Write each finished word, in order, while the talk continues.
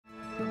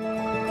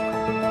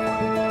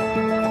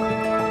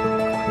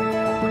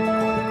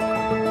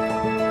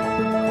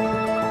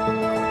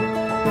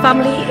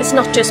Family is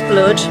not just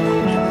blood,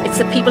 it's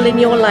the people in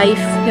your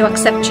life who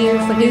accept you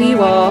for who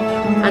you are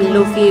and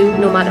love you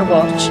no matter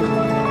what.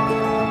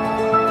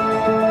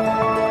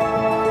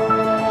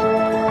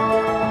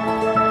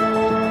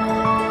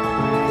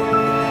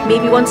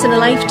 Maybe once in a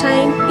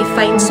lifetime you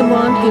find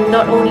someone who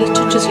not only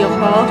touches your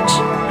heart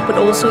but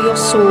also your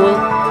soul,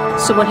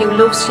 someone who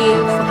loves you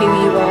for who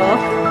you are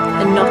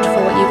and not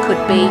for what you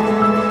could be.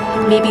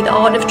 Maybe the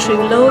art of true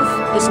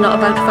love is not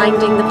about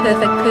finding the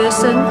perfect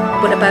person,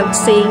 but about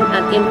seeing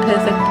an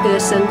imperfect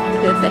person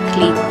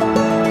perfectly.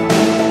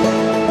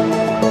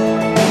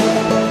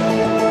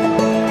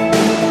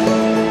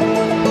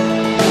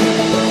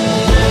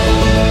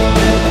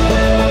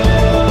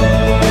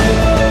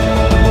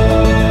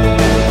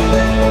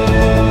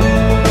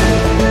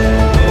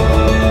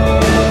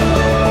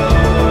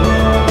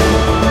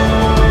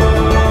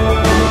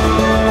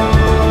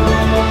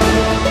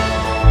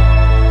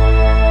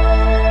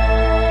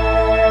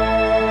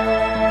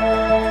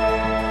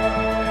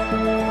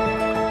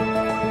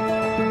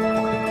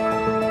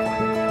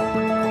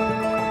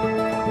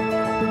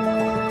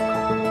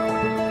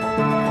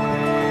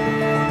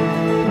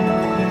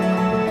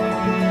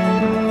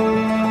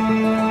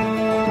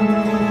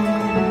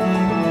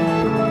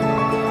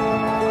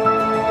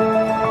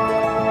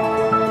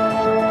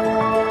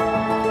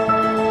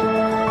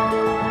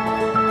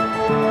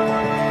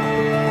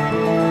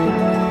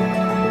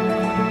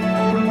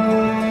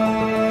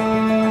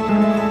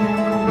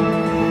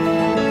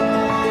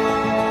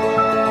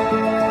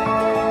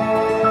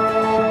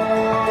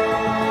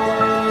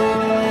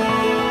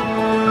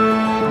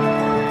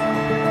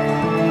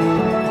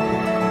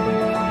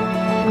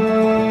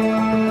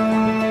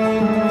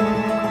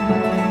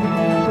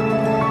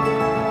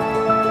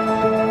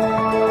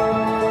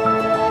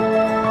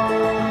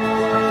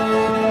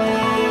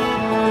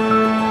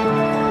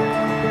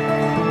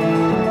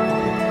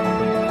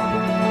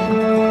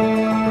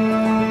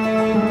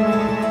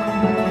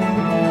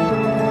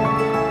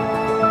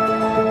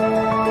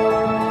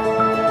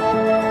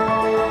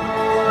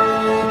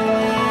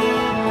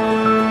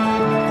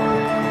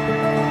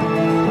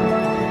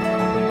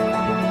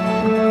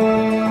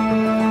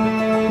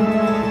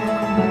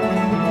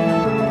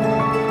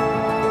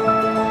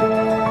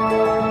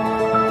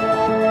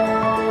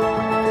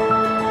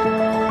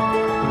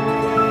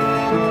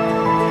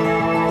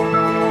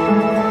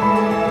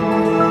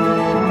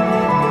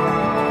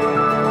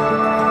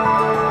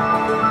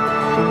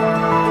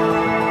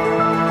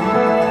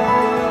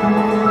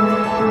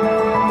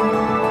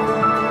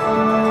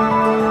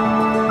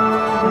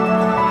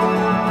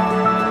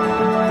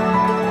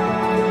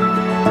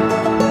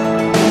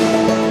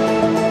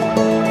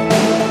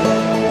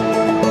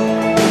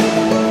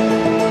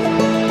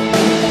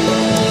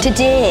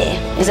 Today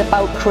is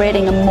about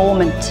creating a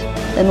moment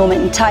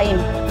in time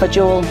for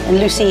Joel and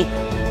Lucy.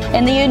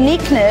 And the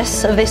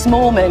uniqueness of this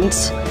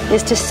moment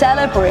is to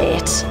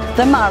celebrate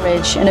the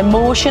marriage and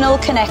emotional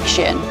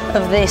connection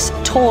of this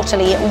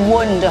totally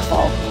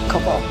wonderful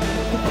couple.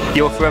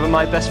 You're forever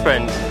my best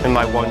friend and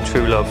my one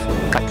true love.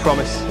 I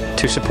promise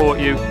to support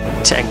you,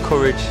 to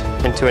encourage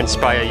and to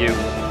inspire you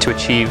to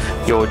achieve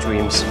your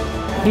dreams.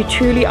 You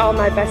truly are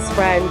my best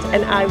friend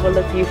and I will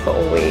love you for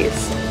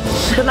always.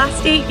 The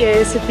last 8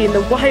 years have been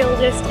the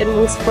wildest and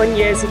most fun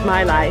years of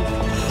my life.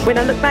 When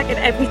I look back at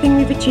everything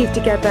we've achieved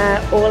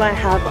together, all I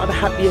have are the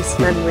happiest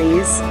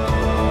memories.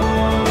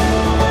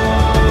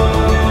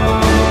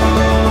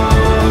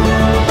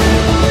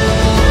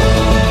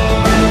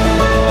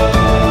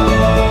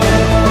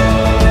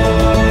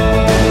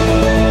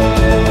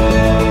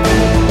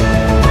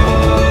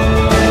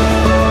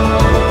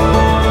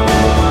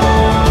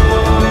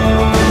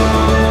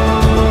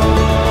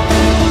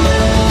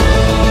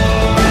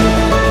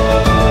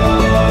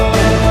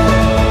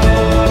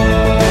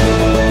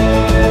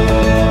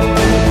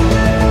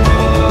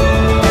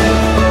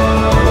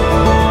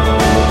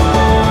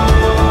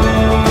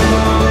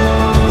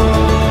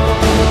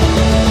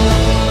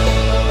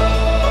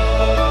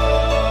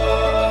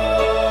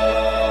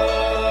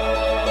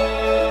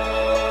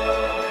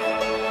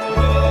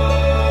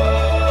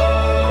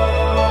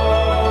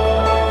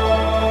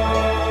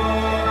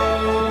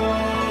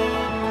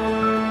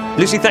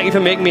 Lucy, thank you for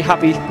making me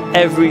happy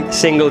every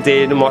single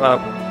day, no matter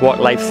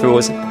what life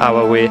throws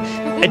our way.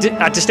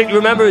 I distinctly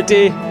remember a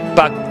day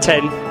back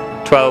 10,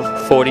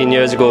 12, 14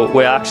 years ago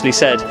where I actually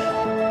said,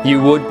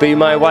 you would be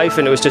my wife,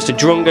 and it was just a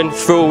drunken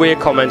throwaway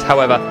comment.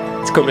 However,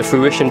 it's come to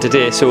fruition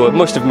today, so it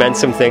must have meant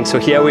something. So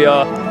here we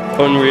are,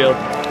 unreal.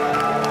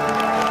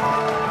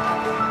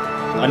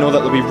 I know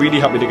that they'll be really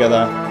happy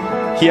together.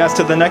 Here's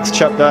to the next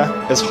chapter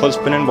as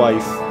husband and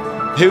wife.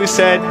 Who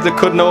said they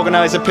couldn't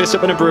organise a piss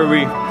up in a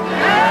brewery?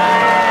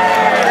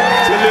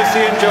 To Lucy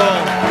and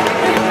Joel.